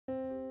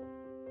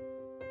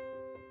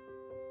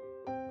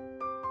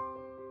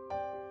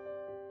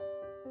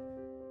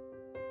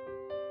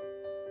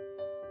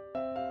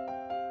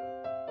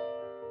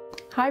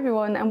Hi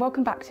everyone, and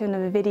welcome back to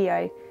another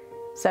video.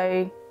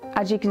 So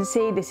as you can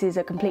see, this is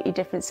a completely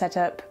different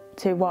setup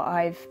to what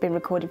I've been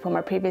recording for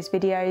my previous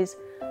videos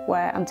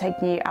where I'm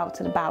taking you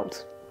out and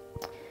about.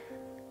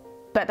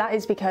 But that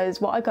is because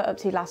what I got up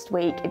to last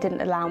week, it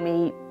didn't allow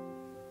me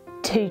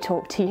to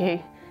talk to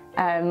you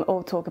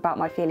or talk about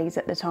my feelings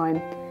at the time.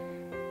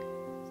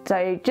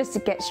 So just to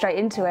get straight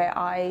into it,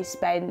 I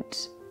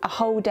spent a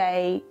whole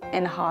day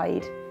in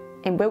Hyde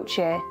in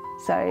Wiltshire,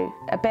 so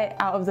a bit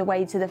out of the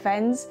way to the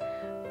Fens,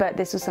 but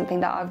this was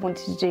something that I've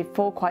wanted to do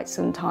for quite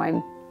some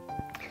time.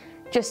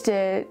 Just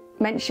to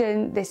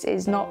mention, this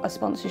is not a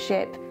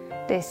sponsorship,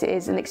 this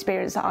is an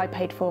experience that I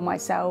paid for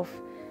myself,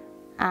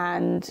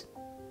 and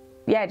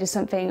yeah, just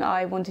something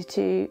I wanted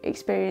to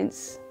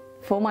experience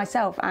for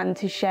myself and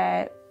to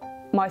share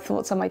my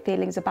thoughts and my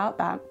feelings about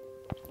that.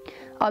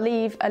 I'll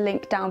leave a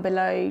link down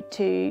below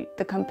to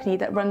the company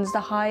that runs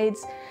the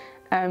Hydes.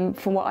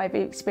 From what I've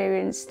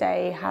experienced,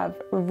 they have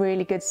a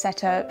really good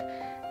setup,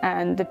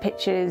 and the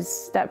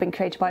pictures that have been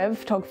created by other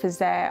photographers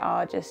there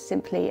are just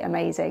simply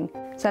amazing.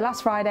 So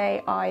last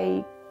Friday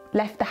I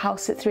left the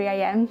house at 3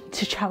 AM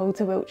to travel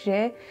to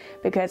Wiltshire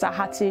because I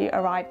had to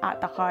arrive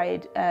at the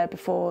Hyde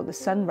before the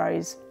sun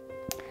rose.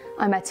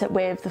 I met up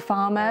with the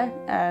farmer,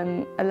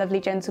 a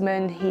lovely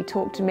gentleman. He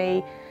talked to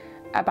me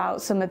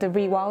about some of the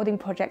rewilding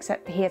projects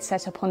that he had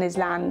set up on his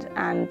land,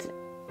 and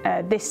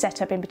this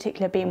setup in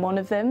particular being one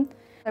of them.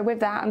 So with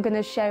that, I'm going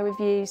to share with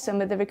you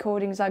some of the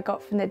recordings I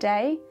got from the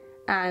day,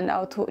 and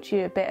I'll talk to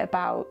you a bit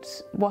about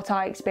what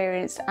I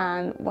experienced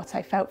and what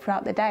I felt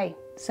throughout the day.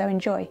 So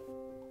enjoy.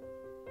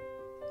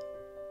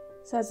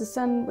 So as the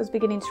sun was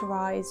beginning to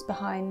rise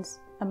behind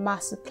a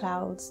mass of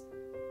clouds,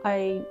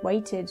 I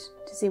waited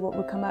to see what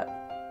would come up.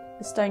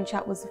 The stone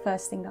chap was the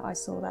first thing that I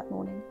saw that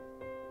morning.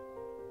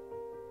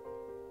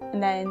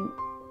 And then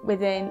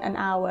within an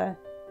hour,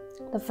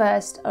 the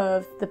first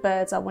of the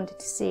birds I wanted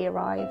to see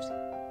arrived,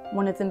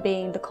 one of them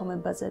being the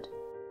common buzzard.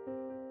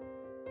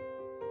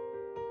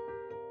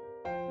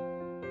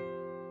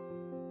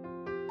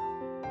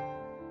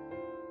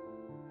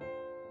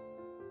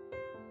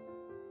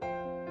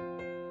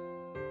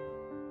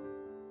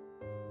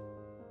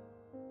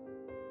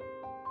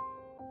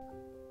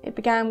 It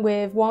began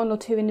with 1 or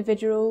 2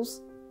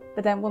 individuals,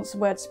 but then once the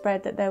word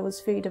spread that there was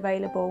food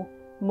available,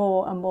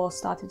 more and more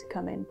started to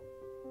come in.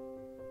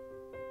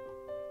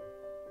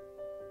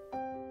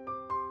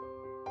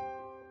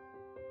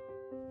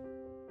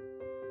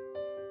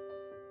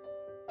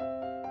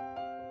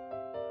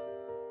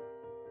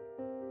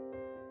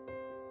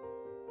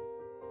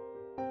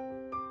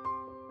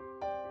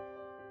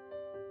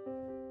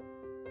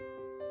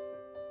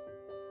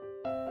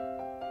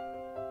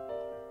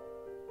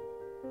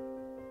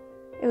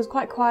 It was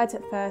quite quiet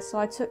at first, so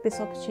I took this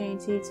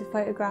opportunity to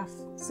photograph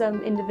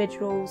some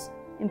individuals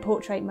in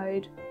portrait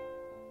mode.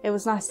 It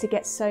was nice to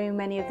get so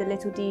many of the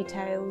little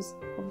details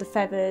of the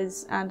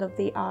feathers and of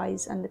the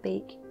eyes and the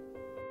beak.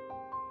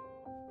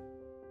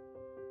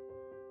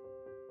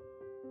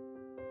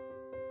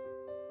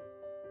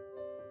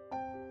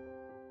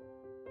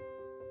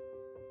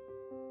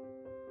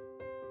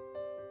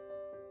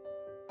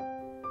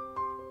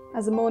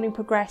 As the morning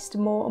progressed,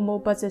 more and more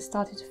buzzards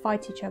started to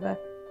fight each other,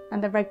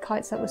 and the red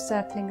kites that were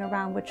circling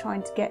around were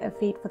trying to get a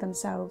feed for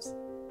themselves.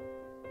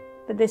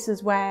 But this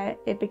is where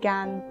it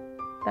began,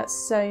 that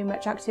so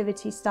much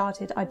activity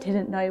started I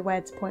didn't know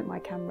where to point my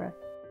camera.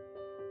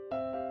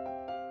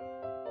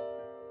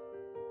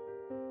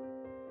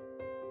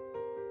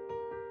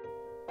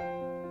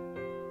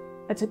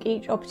 I took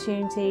each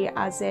opportunity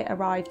as it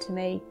arrived to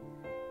me,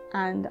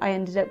 and I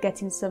ended up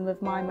getting some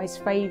of my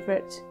most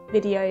favourite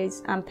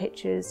videos and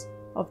pictures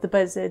of the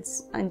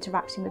buzzards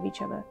interacting with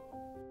each other.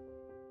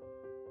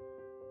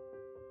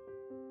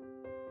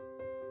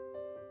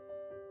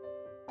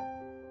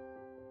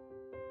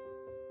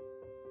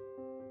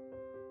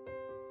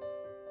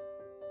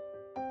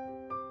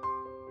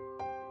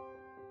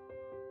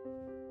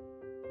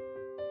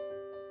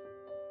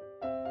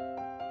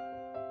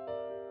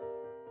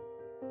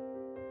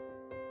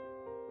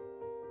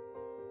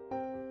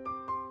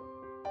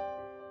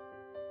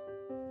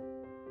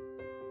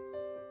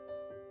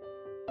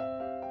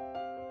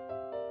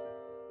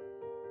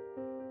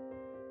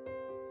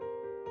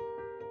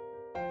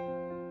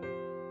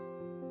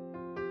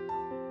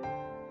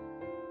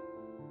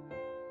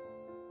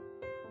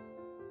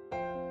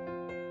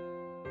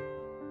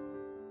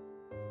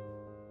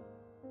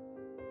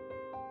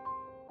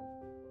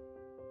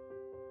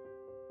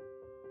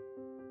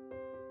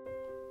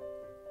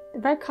 The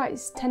red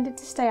kites tended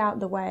to stay out of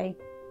the way,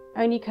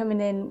 only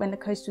coming in when the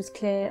coast was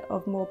clear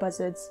of more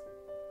buzzards,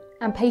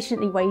 and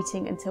patiently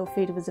waiting until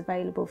food was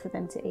available for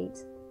them to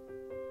eat.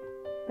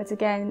 But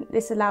again,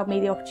 this allowed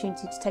me the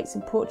opportunity to take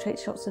some portrait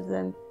shots of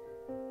them,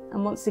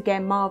 and once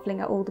again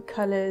marvelling at all the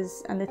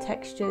colours and the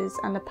textures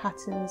and the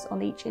patterns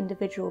on each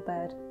individual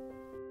bird.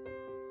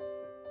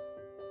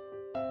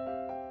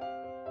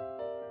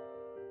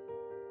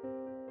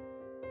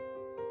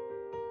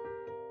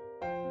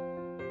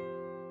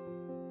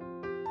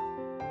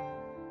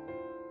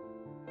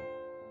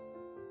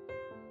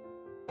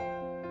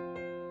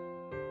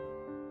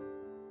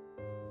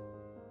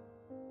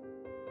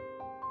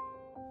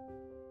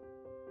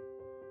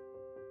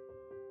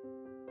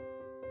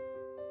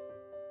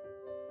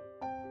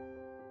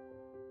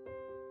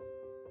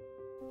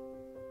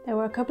 There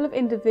were a couple of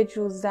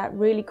individuals that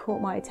really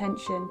caught my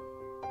attention,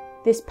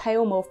 this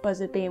pale morph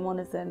buzzard being one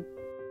of them.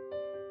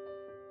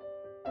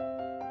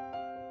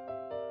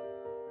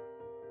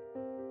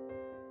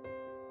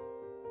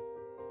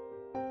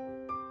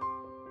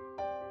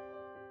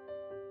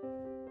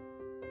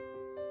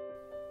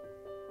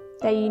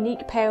 Their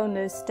unique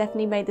paleness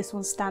definitely made this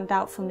one stand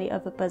out from the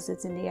other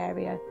buzzards in the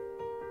area.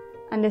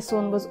 And this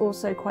one was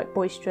also quite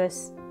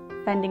boisterous,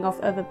 fending off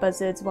other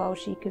buzzards while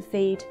she could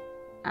feed,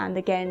 and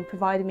again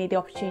provided me the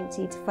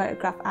opportunity to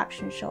photograph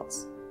action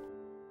shots.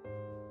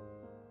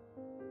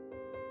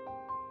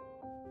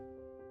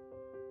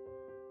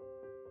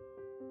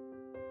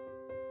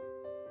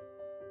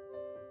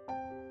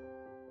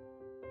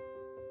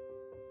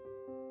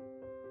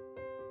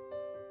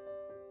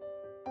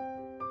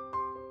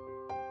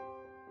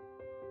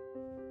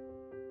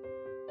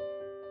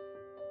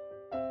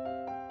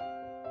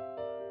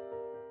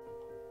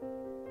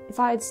 If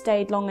I had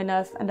stayed long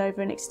enough and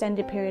over an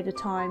extended period of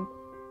time,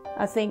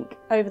 I think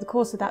over the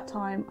course of that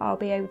time I'll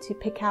be able to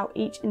pick out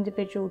each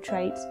individual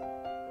trait,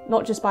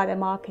 not just by their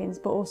markings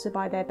but also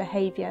by their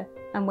behaviour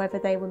and whether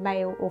they were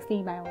male or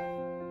female.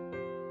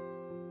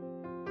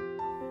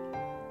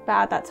 But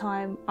at that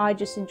time I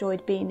just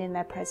enjoyed being in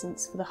their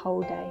presence for the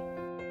whole day.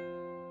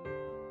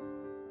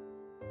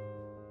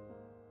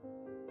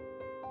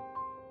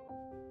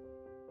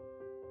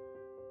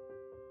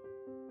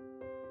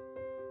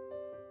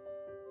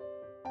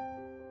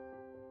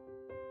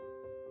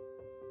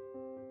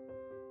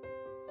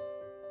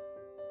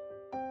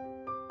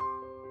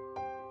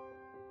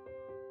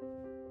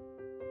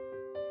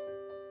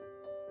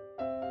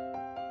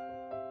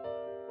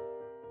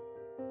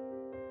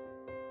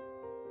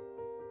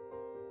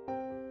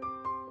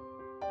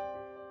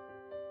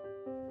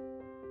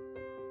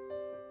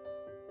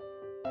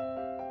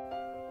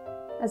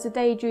 As the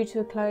day drew to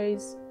a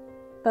close,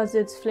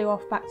 buzzards flew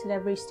off back to their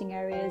roosting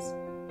areas.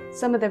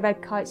 Some of the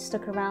red kites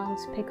stuck around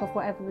to pick off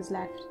whatever was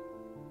left.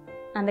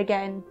 And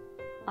again,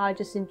 I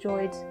just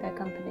enjoyed their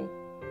company.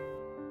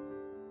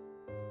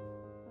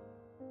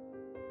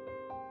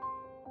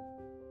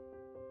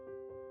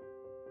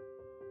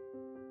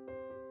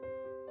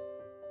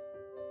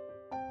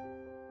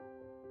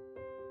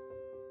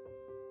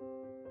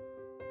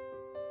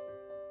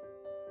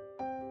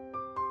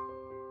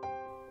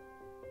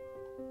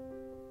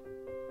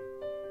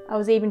 I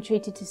was even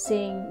treated to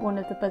seeing one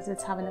of the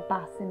buzzards having a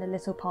bath in a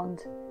little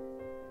pond.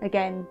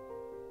 Again,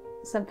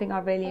 something I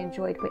really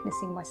enjoyed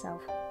witnessing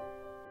myself.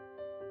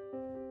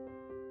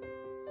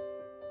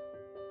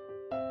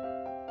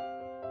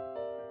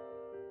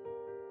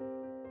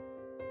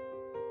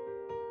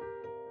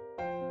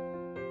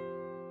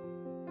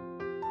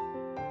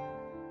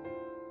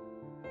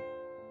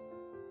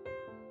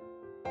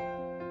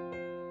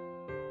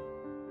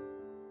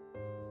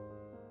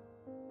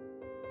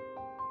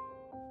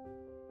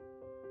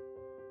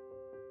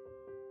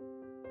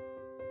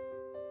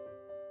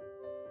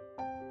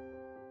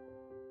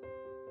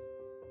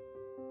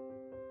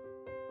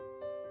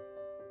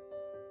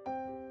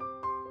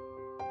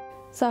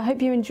 So I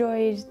hope you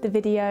enjoyed the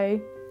video,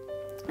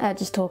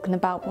 just talking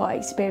about what I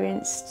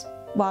experienced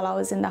while I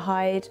was in the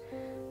hide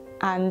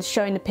and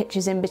showing the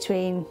pictures in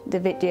between the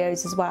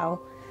videos as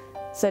well.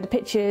 So the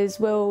pictures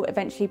will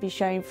eventually be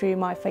shown through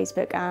my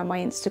Facebook and my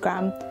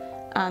Instagram,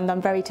 and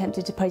I'm very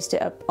tempted to post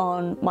it up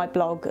on my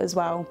blog as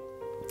well.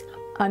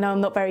 I know I'm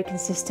not very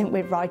consistent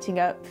with writing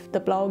up the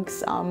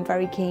blogs. I'm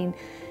very keen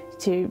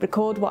to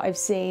record what I've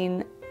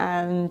seen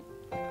and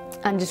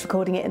just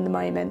recording it in the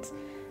moment.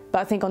 But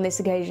I think on this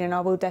occasion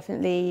I will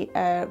definitely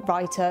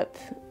write up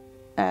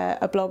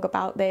a blog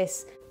about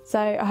this. So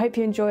I hope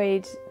you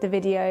enjoyed the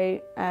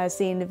video,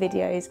 seeing the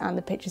videos and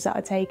the pictures that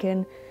I've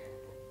taken.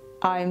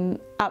 I'm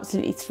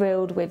absolutely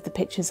thrilled with the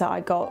pictures that I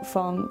got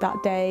from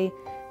that day,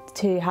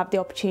 to have the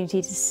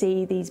opportunity to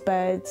see these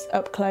birds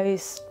up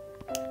close,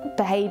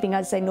 behaving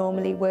as they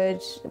normally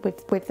would,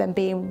 with them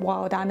being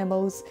wild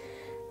animals.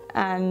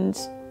 And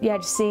yeah,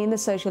 just seeing the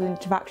social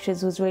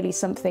interactions was really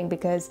something,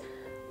 because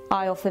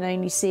I often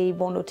only see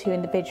one or two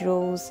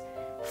individuals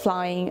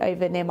flying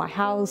over near my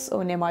house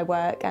or near my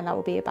work, and that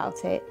will be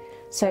about it.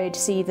 So to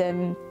see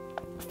them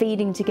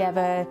feeding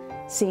together,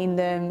 seeing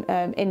them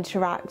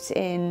interact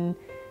in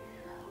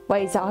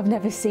ways that I've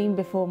never seen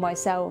before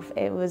myself,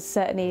 it was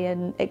certainly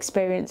an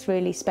experience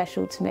really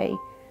special to me.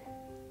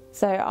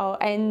 So I'll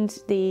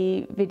end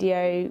the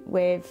video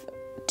with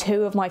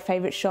two of my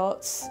favourite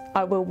shots.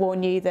 I will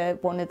warn you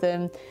that one of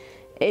them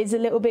is a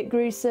little bit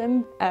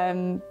gruesome,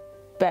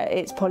 but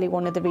it's probably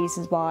one of the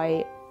reasons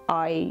why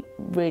I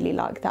really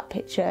like that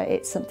picture.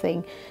 It's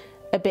something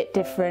a bit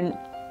different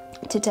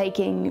to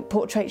taking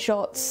portrait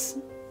shots.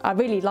 I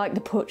really like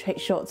the portrait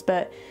shots,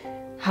 but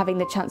having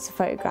the chance to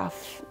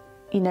photograph,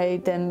 you know,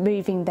 them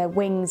moving their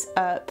wings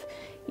up,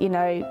 you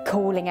know,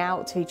 calling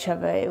out to each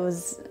other, it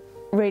was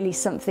really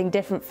something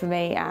different for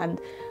me,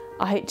 and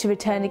I hope to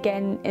return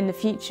again in the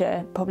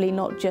future, probably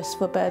not just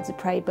for birds of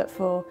prey, but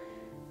for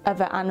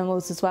other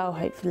animals as well,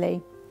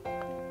 hopefully.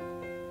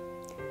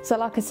 So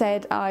like I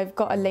said, I've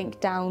got a link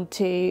down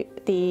to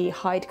the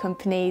hide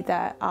company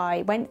that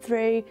I went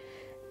through.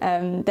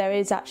 There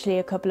is actually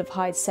a couple of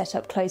hides set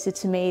up closer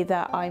to me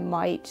that I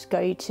might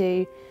go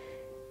to,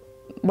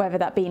 whether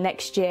that be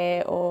next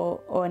year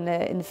or in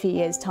a few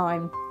years'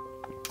 time.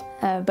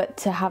 But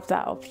to have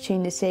that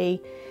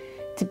opportunity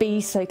to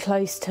be so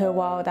close to a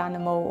wild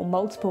animal or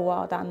multiple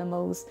wild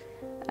animals,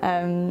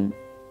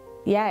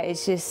 yeah,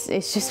 it's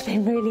just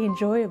been really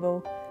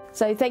enjoyable.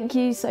 So thank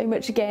you so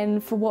much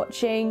again for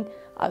watching.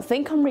 I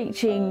think I'm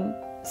reaching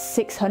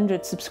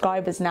 600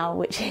 subscribers now,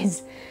 which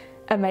is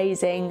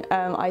amazing.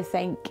 I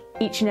thank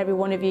each and every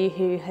one of you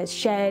who has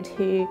shared,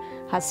 who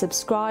has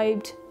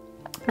subscribed,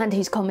 and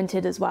who's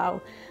commented as well.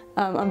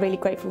 I'm really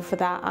grateful for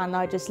that, and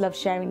I just love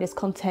sharing this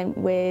content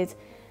with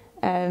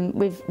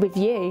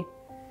you.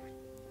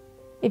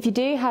 If you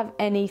do have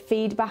any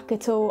feedback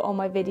at all on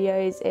my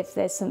videos, if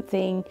there's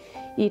something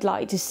you'd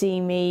like to see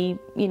me,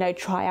 you know,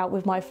 try out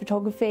with my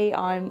photography,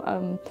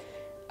 I'm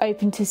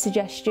open to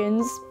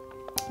suggestions.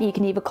 You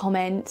can either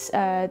comment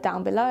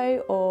down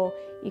below, or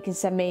you can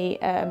send me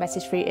a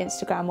message through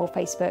Instagram or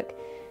Facebook.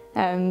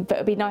 But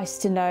it'd be nice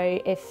to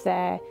know if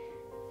there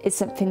is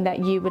something that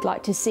you would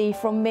like to see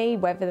from me,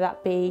 whether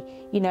that be,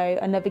 you know,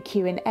 another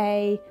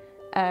Q&A,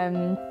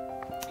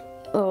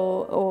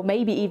 or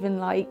maybe even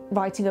like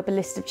writing up a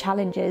list of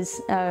challenges.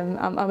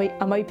 I'm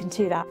open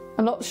to that.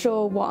 I'm not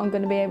sure what I'm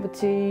going to be able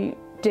to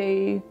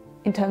do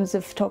in terms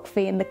of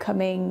photography in the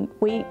coming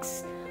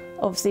weeks,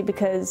 obviously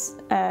because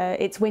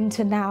it's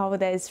winter now,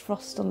 there's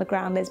frost on the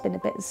ground, there's been a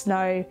bit of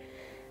snow,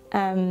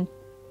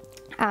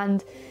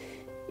 and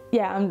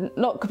yeah, I'm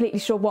not completely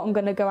sure what I'm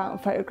going to go out and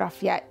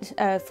photograph yet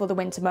for the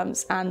winter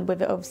months, and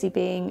with it obviously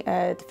being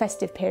the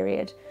festive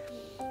period.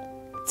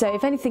 So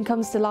if anything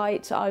comes to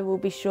light, I will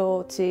be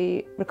sure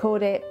to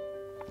record it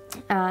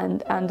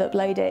and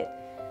upload it.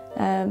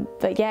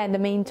 But yeah, in the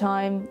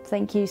meantime,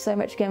 thank you so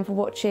much again for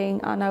watching,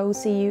 and I will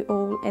see you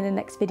all in the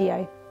next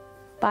video.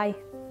 Bye.